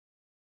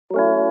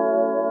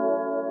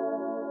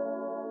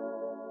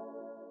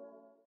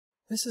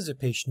This is a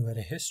patient who had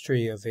a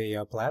history of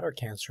a bladder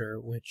cancer,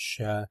 which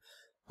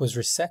was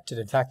resected.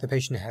 In fact, the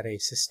patient had a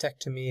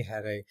cystectomy,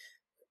 had a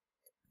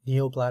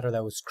neobladder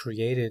that was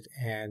created,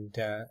 and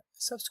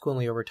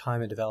subsequently over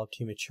time it developed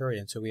hematuria.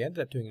 And so we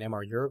ended up doing an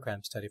MR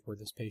urogram study for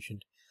this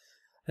patient.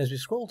 As we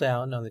scroll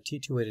down on the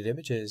T2-weighted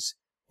images,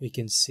 we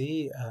can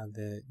see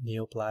the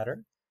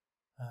neobladder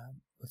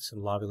with some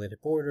lobulated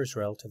borders,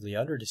 relatively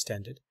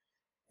underdistended.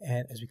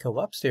 And as we go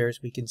upstairs,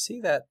 we can see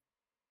that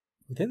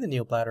within the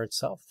neobladder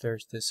itself,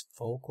 there's this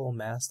focal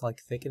mass-like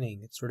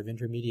thickening. It's sort of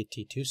intermediate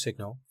T2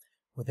 signal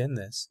within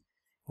this.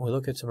 When we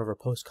look at some of our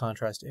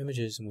post-contrast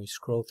images and we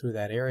scroll through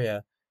that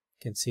area,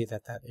 you can see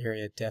that that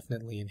area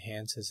definitely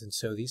enhances. And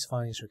so these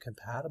findings are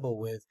compatible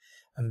with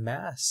a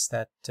mass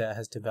that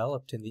has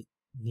developed in the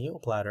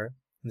neobladder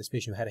in this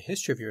patient who had a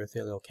history of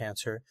urothelial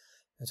cancer.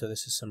 And so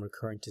this is some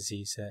recurrent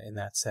disease in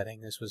that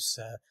setting. This was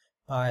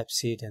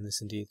biopsied, and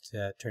this indeed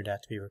turned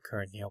out to be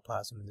recurrent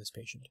neoplasm in this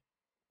patient.